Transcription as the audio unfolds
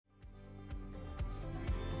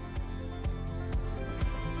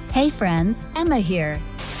Hey friends, Emma here.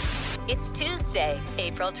 It's Tuesday,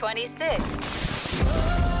 April 26th.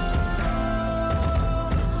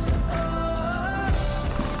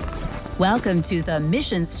 Welcome to the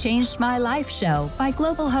Missions Changed My Life show by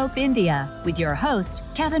Global Hope India with your host,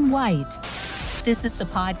 Kevin White. This is the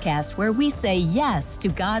podcast where we say yes to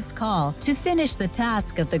God's call to finish the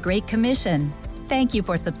task of the Great Commission. Thank you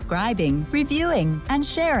for subscribing, reviewing, and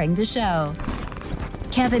sharing the show.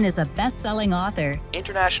 Kevin is a best-selling author,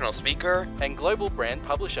 international speaker, and global brand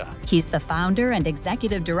publisher. He's the founder and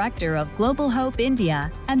executive director of Global Hope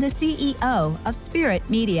India and the CEO of Spirit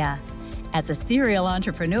Media. As a serial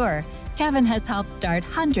entrepreneur, Kevin has helped start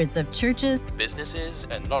hundreds of churches, businesses,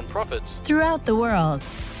 and nonprofits throughout the world.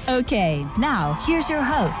 Okay, now here's your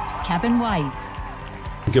host, Kevin White.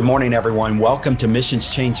 Good morning, everyone. Welcome to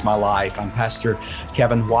Missions Changed My Life. I'm Pastor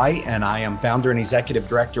Kevin White, and I am founder and executive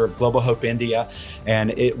director of Global Hope India.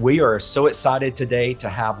 And we are so excited today to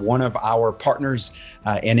have one of our partners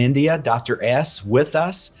in India, Dr. S, with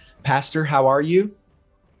us. Pastor, how are you?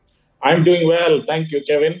 I'm doing well. Thank you,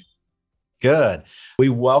 Kevin. Good. We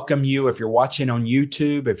welcome you. If you're watching on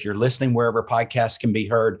YouTube, if you're listening wherever podcasts can be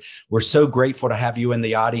heard, we're so grateful to have you in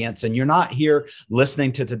the audience. And you're not here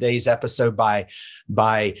listening to today's episode by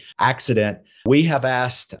accident. We have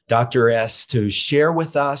asked Dr. S to share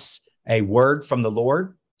with us a word from the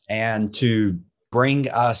Lord and to bring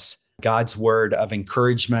us God's word of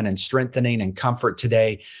encouragement and strengthening and comfort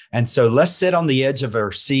today. And so let's sit on the edge of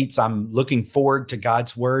our seats. I'm looking forward to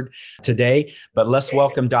God's word today, but let's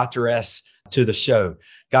welcome Dr. S to the show.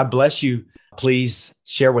 God bless you. Please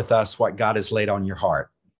share with us what God has laid on your heart.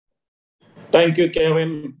 Thank you,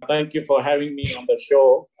 Kevin. Thank you for having me on the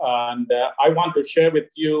show. And I want to share with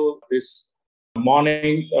you this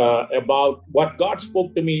morning about what God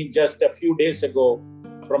spoke to me just a few days ago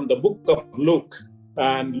from the book of Luke.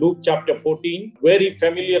 And Luke chapter 14, very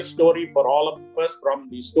familiar story for all of us from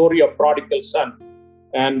the story of prodigal son.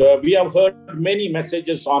 And we have heard many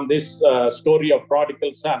messages on this story of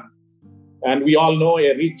prodigal son. And we all know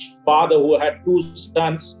a rich father who had two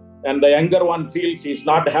sons, and the younger one feels he's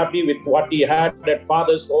not happy with what he had at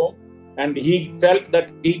father's home. And he felt that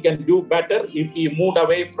he can do better if he moved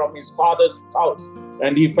away from his father's house.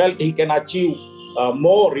 And he felt he can achieve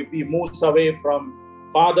more if he moves away from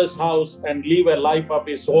father's house and live a life of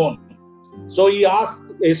his own. So he asked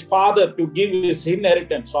his father to give his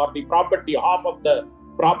inheritance or the property, half of the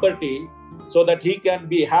property, so that he can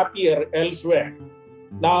be happier elsewhere.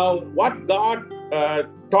 Now, what God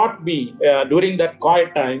taught me during that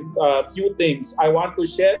quiet time, a few things I want to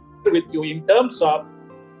share with you in terms of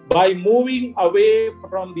by moving away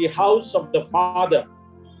from the house of the father,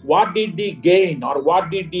 what did he gain or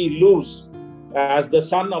what did he lose as the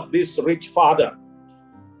son of this rich father?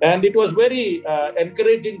 And it was very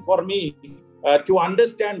encouraging for me to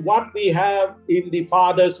understand what we have in the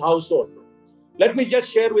father's household. Let me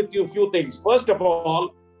just share with you a few things. First of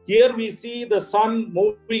all, here we see the son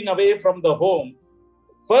moving away from the home.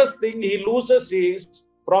 First thing he loses is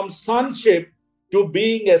from sonship to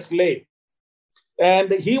being a slave.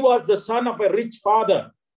 And he was the son of a rich father.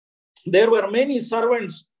 There were many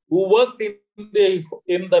servants who worked in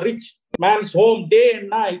the rich man's home day and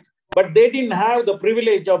night, but they didn't have the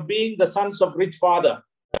privilege of being the sons of rich father.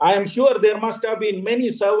 I am sure there must have been many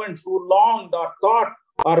servants who longed or thought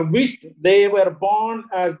or wished they were born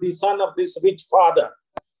as the son of this rich father.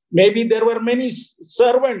 Maybe there were many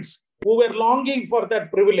servants who were longing for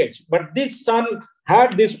that privilege, but this son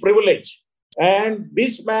had this privilege. And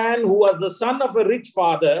this man who was the son of a rich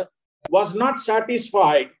father was not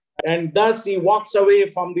satisfied, and thus he walks away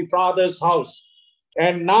from the father's house.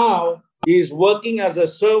 And now he is working as a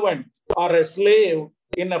servant or a slave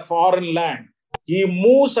in a foreign land. He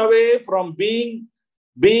moves away from being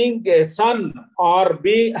a son or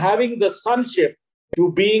having the sonship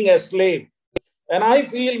to being a slave. And I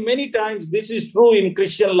feel many times this is true in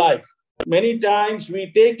Christian life. Many times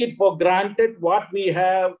we take it for granted what we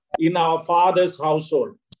have in our father's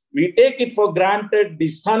household. We take it for granted the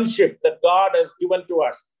sonship that God has given to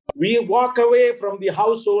us. We walk away from the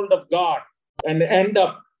household of God and end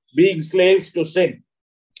up being slaves to sin.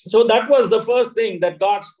 So that was the first thing that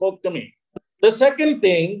God spoke to me. The second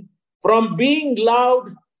thing, from being loved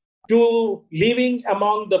to living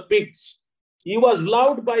among the pigs. He was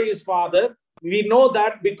loved by his father. We know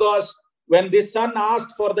that because when the son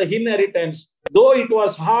asked for the inheritance, though it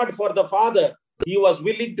was hard for the father, he was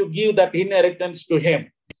willing to give that inheritance to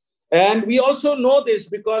him. And we also know this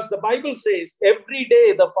because the Bible says every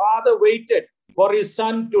day the father waited for his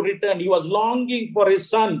son to return. He was longing for his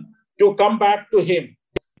son to come back to him.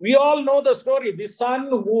 We all know the story. The son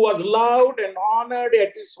who was loved and honored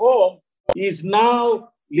at his home is now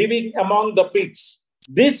living among the pigs.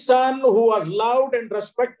 This son who was loved and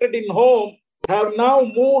respected in home have now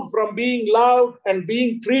moved from being loved and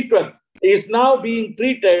being treated, is now being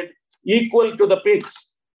treated equal to the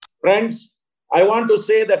pigs. Friends, I want to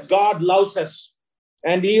say that God loves us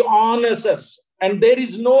and he honors us. And there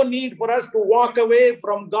is no need for us to walk away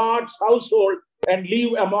from God's household and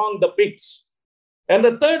live among the pigs. And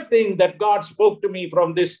the third thing that God spoke to me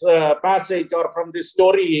from this passage or from this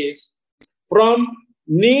story is, from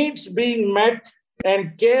needs being met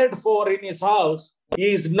and cared for in his house,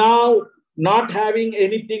 he is now not having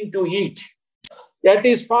anything to eat. At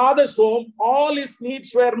his father's home, all his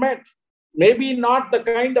needs were met. Maybe not the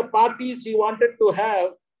kind of parties he wanted to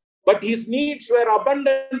have, but his needs were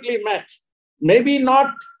abundantly met. Maybe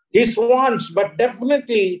not his wants, but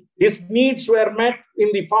definitely his needs were met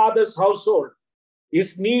in the father's household.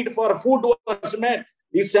 His need for food was met.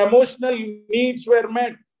 His emotional needs were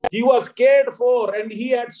met. He was cared for and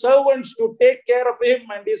he had servants to take care of him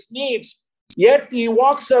and his needs. Yet he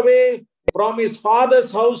walks away from his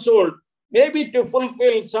father's household, maybe to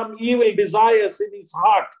fulfill some evil desires in his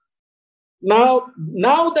heart.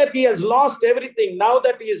 Now that he has lost everything, now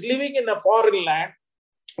that he is living in a foreign land,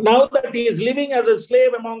 now that he is living as a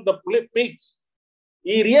slave among the pigs,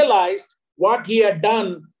 he realized what he had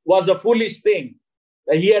done was a foolish thing.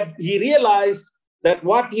 He realized that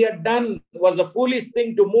what he had done was a foolish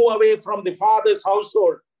thing to move away from the father's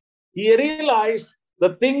household. He realized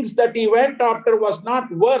the things that he went after was not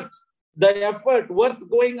worth the effort, worth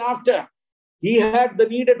going after. He had the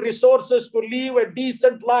needed resources to live a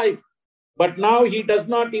decent life, but now he does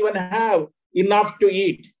not even have enough to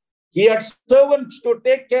eat. He had servants to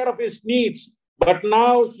take care of his needs, but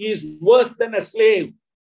now he is worse than a slave.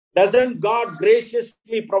 Doesn't God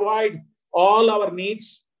graciously provide all our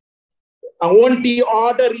needs? And won't he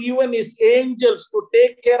order even his angels to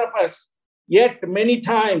take care of us? Yet many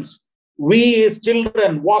times we, his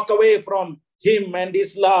children, walk away from him and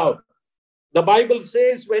his love. The Bible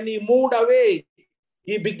says when he moved away,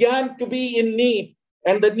 he began to be in need.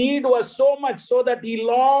 And the need was so much so that he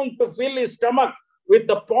longed to fill his stomach with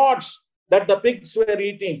the pods that the pigs were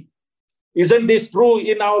eating. Isn't this true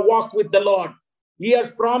in our walk with the Lord? He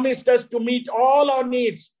has promised us to meet all our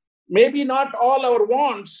needs, maybe not all our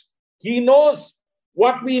wants. He knows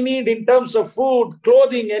what we need in terms of food,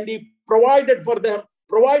 clothing, and he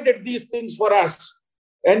provided these things for us.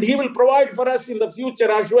 And he will provide for us in the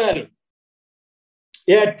future as well.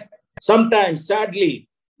 Yet, sometimes, sadly,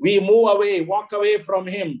 we walk away from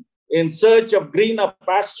him in search of greener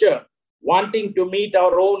pasture, wanting to meet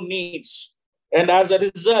our own needs. And as a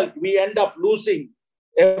result, we end up losing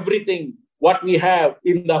everything what we have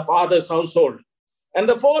in the father's household. And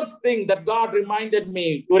the fourth thing that God reminded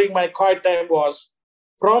me during my quiet time was,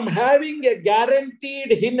 from having a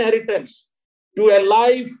guaranteed inheritance to a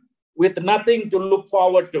life with nothing to look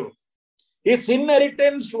forward to. His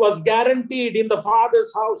inheritance was guaranteed in the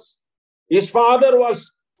father's house. His father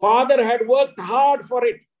had worked hard for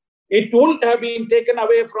it. It wouldn't have been taken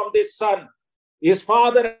away from this son. His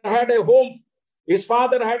father had a home. His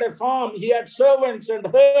father had a farm. He had servants and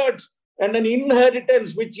herds and an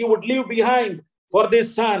inheritance which he would leave behind for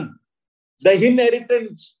this son. The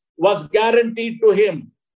inheritance was guaranteed to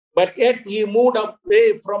him. But yet he moved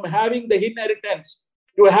away from having the inheritance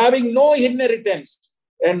to having no inheritance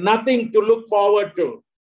and nothing to look forward to.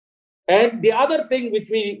 And the other thing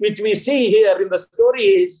which we see here in the story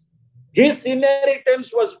is, his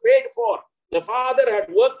inheritance was paid for. The father had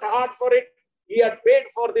worked hard for it. He had paid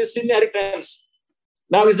for this inheritance.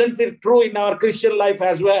 Now, isn't it true in our Christian life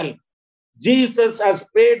as well? Jesus has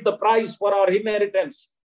paid the price for our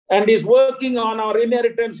inheritance and is working on our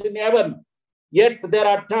inheritance in heaven. Yet there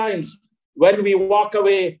are times when we walk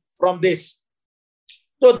away from this.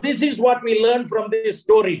 So this is what we learn from this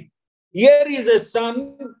story. Here is a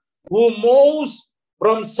son who moves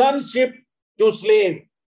from sonship to slave.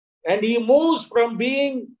 And he moves from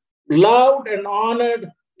being loved and honored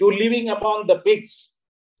to living among the pigs.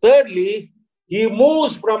 Thirdly, he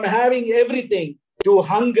moves from having everything to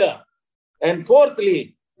hunger. And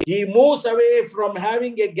fourthly, he moves away from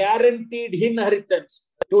having a guaranteed inheritance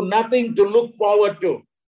to nothing to look forward to.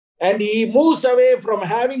 And he moves away from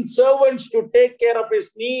having servants to take care of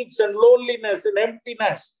his needs and loneliness and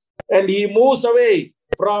emptiness. And he moves away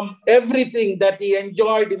from everything that he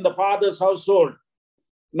enjoyed in the father's household.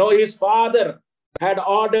 No, his father had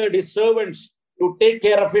ordered his servants to take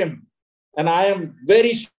care of him. And I am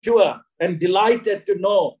very sure and delighted to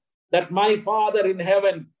know that my Father in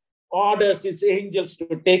heaven orders his angels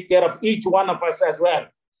to take care of each one of us as well.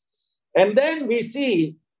 And then we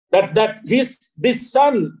see that this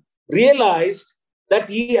son realized that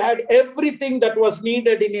he had everything that was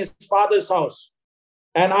needed in his father's house.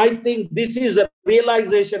 And I think this is a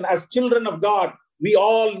realization as children of God. We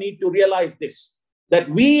all need to realize this, that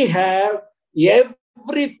we have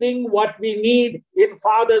everything what we need in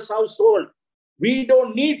Father's household. We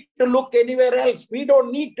don't need to look anywhere else. We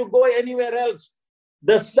don't need to go anywhere else.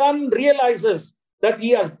 The son realizes that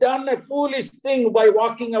he has done a foolish thing by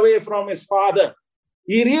walking away from his father.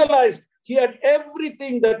 He realized he had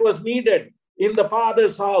everything that was needed in the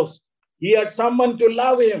father's house. He had someone to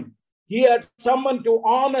love him. He had someone to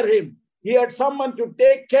honor him. He had someone to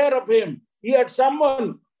take care of him. He had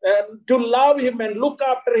someone to love him and look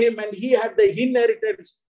after him. And he had the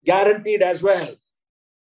inheritance guaranteed as well.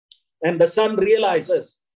 And the son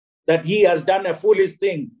realizes that he has done a foolish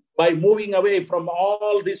thing by moving away from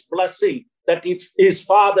all this blessing that his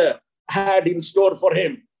father had in store for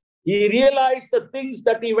him. He realized the things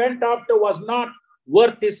that he went after was not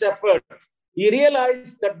worth his effort. He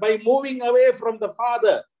realized that by moving away from the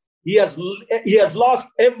father, he has lost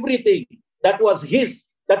everything that was his,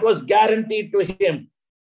 that was guaranteed to him.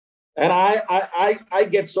 And I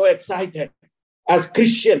get so excited. As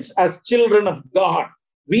Christians, as children of God,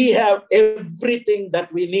 we have everything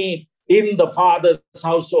that we need in the Father's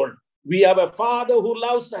household. We have a Father who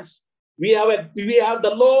loves us. We have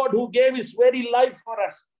the Lord who gave his very life for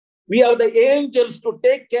us. We have the angels to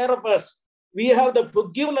take care of us. We have the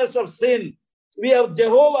forgiveness of sin. We have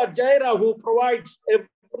Jehovah Jireh who provides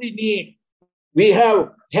every need. We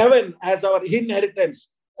have heaven as our inheritance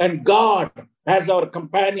and God as our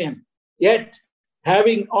companion. Yet,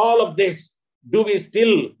 having all of this, do we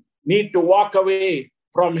still need to walk away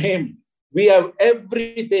from him? We have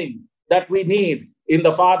everything that we need in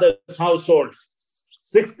the Father's household.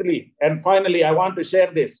 Sixthly, and finally, I want to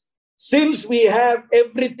share this. Since we have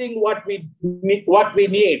everything what we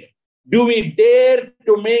need, do we dare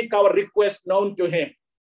to make our request known to him?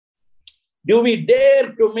 Do we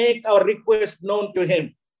dare to make our request known to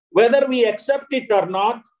him? Whether we accept it or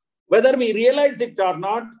not, whether we realize it or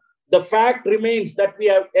not, the fact remains that we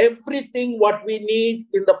have everything what we need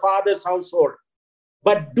in the Father's household.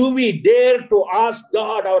 But do we dare to ask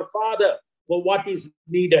God, our Father, for what is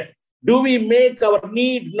needed? Do we make our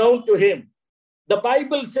need known to him? The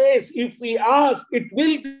Bible says if we ask, it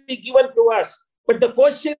will be given to us. But the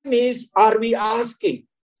question is, are we asking?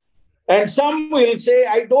 And some will say,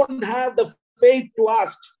 I don't have the faith to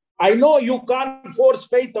ask. I know you can't force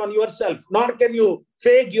faith on yourself, nor can you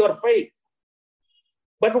fake your faith.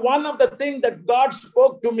 But one of the things that God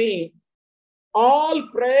spoke to me, all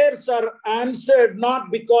prayers are answered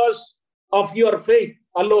not because of your faith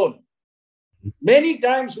alone. Many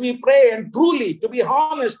times we pray, and truly, to be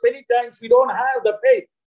honest, many times we don't have the faith.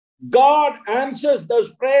 God answers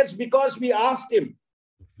those prayers because we asked him.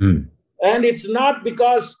 And it's not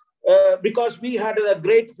because we had a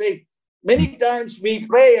great faith. Many times we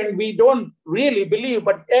pray and we don't really believe,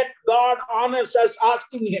 but yet God honors us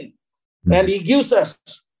asking him. And he gives us,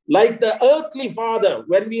 like the earthly father,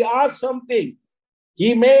 when we ask something,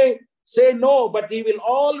 he may say no, but he will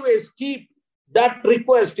always keep that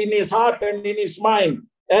request in his heart and in his mind.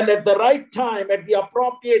 And at the right time, at the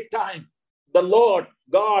appropriate time, the Lord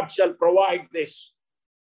God shall provide this.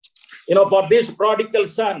 For this prodigal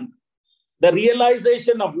son, the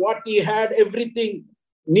realization of what he had, everything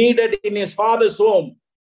needed in his father's home,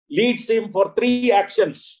 leads him for 3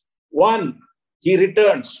 actions. 1, he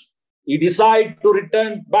returns. He decides to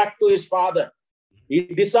return back to his father. He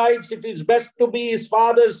decides it is best to be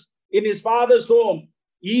in his father's home,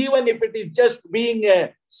 even if it is just being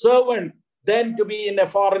a servant, than to be in a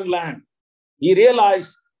foreign land. He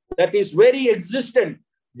realized that his very existence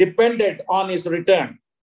depended on his return.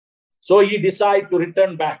 So he decided to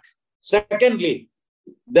return back. Secondly,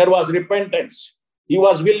 there was repentance. He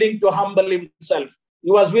was willing to humble himself.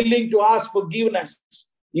 He was willing to ask forgiveness.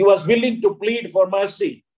 He was willing to plead for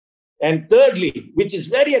mercy. And thirdly, which is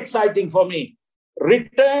very exciting for me,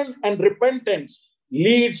 return and repentance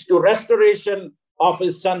leads to restoration of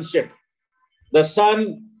his sonship. The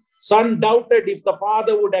son doubted if the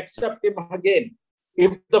father would accept him again,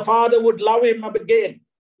 if the father would love him again.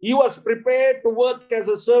 He was prepared to work as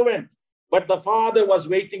a servant, but the father was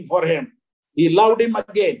waiting for him. He loved him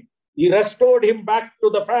again. He restored him back to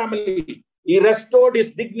the family. He restored his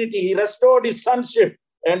dignity. He restored his sonship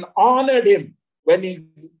and honored him when he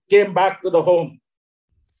came back to the home.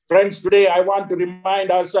 Friends, today I want to remind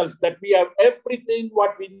ourselves that we have everything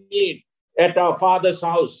what we need at our Father's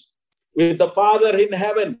house. With the Father in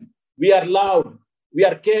heaven, we are loved. We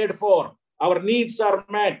are cared for. Our needs are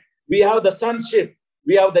met. We have the sonship.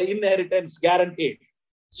 We have the inheritance guaranteed.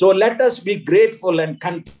 So let us be grateful and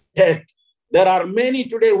content There are many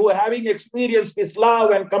today who, having experienced His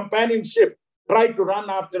love and companionship, try to run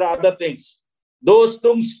after other things. Those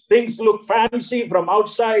things look fancy from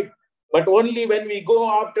outside, but only when we go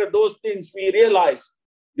after those things, we realize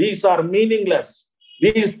these are meaningless.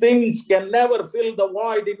 These things can never fill the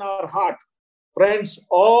void in our heart. Friends,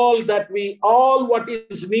 all what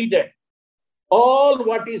is needed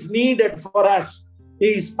for us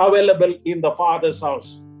is available in the Father's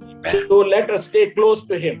house. So let us stay close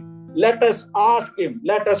to Him. Let us ask Him.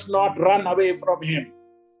 Let us not run away from Him.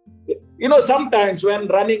 Sometimes when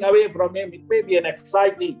running away from Him, it may be an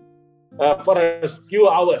exciting for a few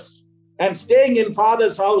hours. And staying in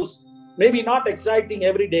Father's house may be not exciting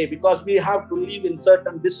every day, because we have to live in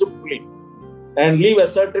certain discipline and live a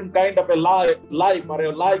certain kind of a life or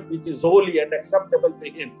a life which is holy and acceptable to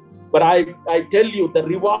Him. But I tell you, the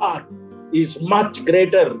reward is much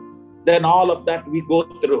greater than all of that we go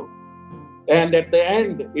through. And at the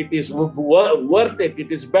end, it is worth it.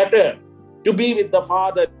 It is better to be with the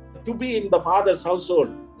Father, to be in the Father's household,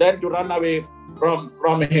 than to run away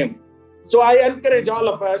from Him. So I encourage all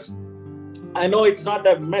of us. I know it's not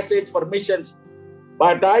a message for missions,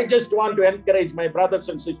 but I just want to encourage my brothers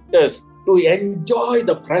and sisters to enjoy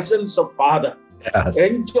the presence of Father. Yes.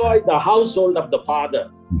 Enjoy the household of the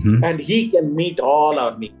Father, and He can meet all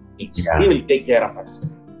our needs. Yeah. He will take care of us.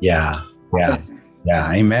 Yeah.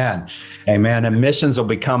 Amen. And missions will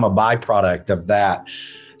become a byproduct of that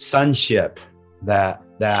sonship, that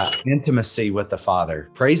intimacy with the Father.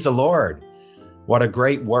 Praise the Lord. What a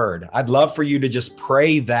great word. I'd love for you to just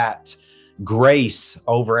pray that grace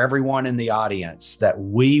over everyone in the audience, that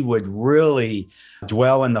we would really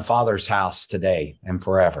dwell in the Father's house today and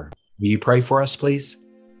forever. Will you pray for us, please?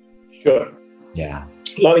 Sure. Yeah.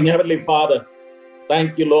 Loving Heavenly Father,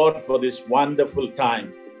 thank you, Lord, for this wonderful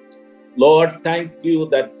time. Lord, thank you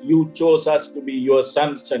that you chose us to be your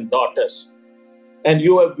sons and daughters, and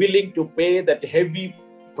you are willing to pay that heavy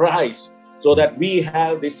price so that we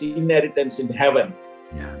have this inheritance in heaven.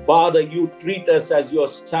 Yeah. Father, you treat us as your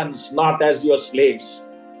sons, not as your slaves.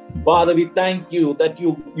 Father, we thank you that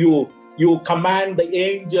you command the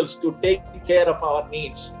angels to take care of our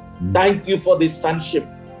needs. Thank you for this sonship.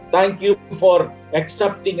 Thank you for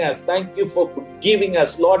accepting us. Thank you for forgiving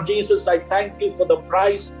us. Lord Jesus, I thank you for the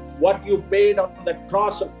price, what you paid on the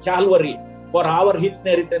cross of Calvary for our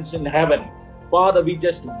inheritance in heaven. Father, we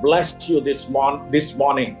just bless you this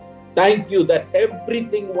morning. Thank you that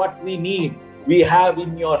everything what we need, we have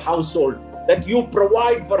in your household, that you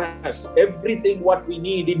provide for us everything what we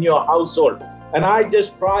need in your household. And I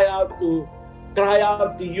just cry out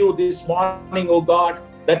to you this morning, oh God,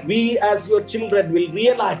 that we as your children will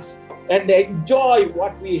realize and enjoy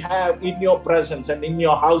what we have in your presence and in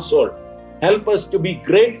your household. Help us to be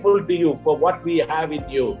grateful to you for what we have in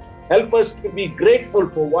you. Help us to be grateful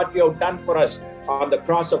for what you have done for us on the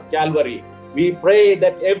cross of Calvary. We pray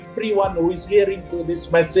that everyone who is hearing to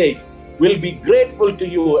this message will be grateful to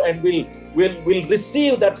you and will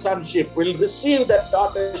receive that sonship, will receive that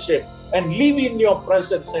daughtership, and live in your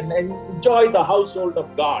presence and enjoy the household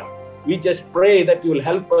of God. We just pray that you will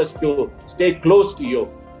help us to stay close to you.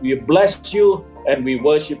 We bless you and we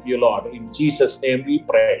worship you, Lord. In Jesus' name we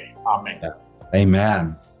pray.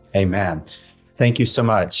 Amen. Amen. Thank you so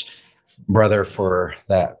much, brother, for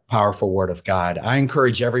that powerful word of God. I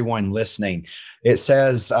encourage everyone listening. It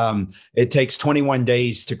says it takes 21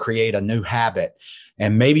 days to create a new habit.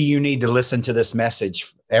 And maybe you need to listen to this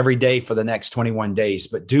message every day for the next 21 days,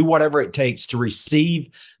 but do whatever it takes to receive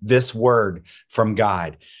this word from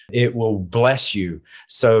God. It will bless you.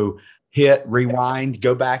 So hit rewind,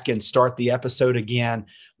 go back and start the episode again,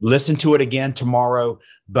 listen to it again tomorrow.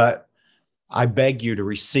 But I beg you to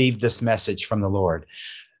receive this message from the Lord.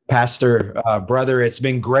 Pastor, brother, it's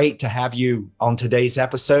been great to have you on today's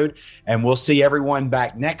episode, and we'll see everyone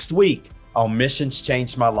back next week on Missions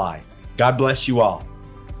Changed My Life. God bless you all.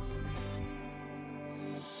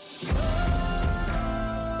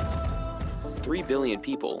 $3 billion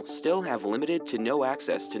people still have limited to no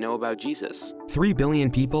access to know about Jesus. 3 billion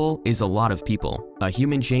people is a lot of people. A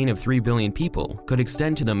human chain of 3 billion people could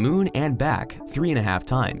extend to the moon and back 3.5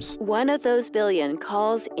 times. One of those billion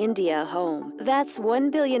calls India home. That's 1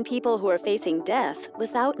 billion people who are facing death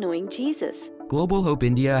without knowing Jesus. Global Hope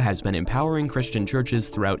India has been empowering Christian churches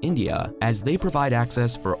throughout India as they provide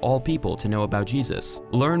access for all people to know about Jesus.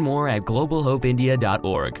 Learn more at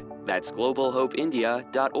globalhopeindia.org. That's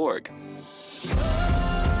globalhopeindia.org.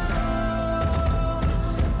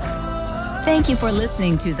 Thank you for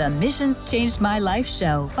listening to the Missions Changed My Life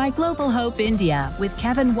show by Global Hope India with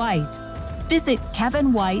Kevin White. Visit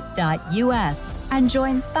kevinwhite.us and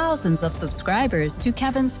join thousands of subscribers to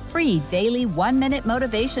Kevin's free daily 1-minute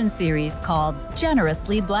motivation series called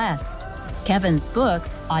Generously Blessed. Kevin's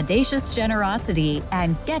books, Audacious Generosity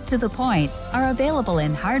and Get to the Point, are available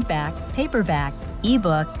in hardback, paperback,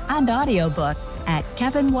 ebook, and audiobook at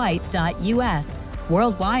kevinwhite.us,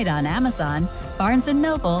 worldwide on Amazon, Barnes &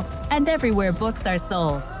 Noble, and everywhere books are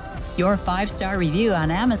sold. Your 5-star review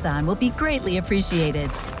on Amazon will be greatly appreciated.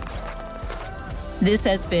 This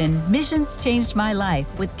has been Missions Changed My Life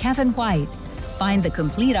with Kevin White. Find the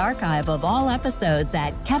complete archive of all episodes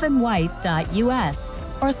at kevinwhite.us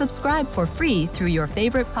or subscribe for free through your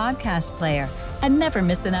favorite podcast player and never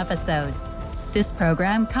miss an episode. This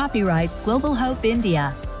program copyright Global Hope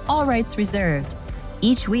India, all rights reserved.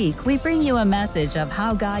 Each week, we bring you a message of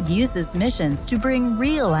how God uses missions to bring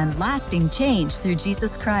real and lasting change through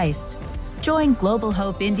Jesus Christ. Join Global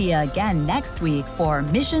Hope India again next week for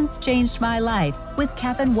Missions Changed My Life with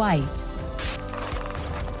Kevin White.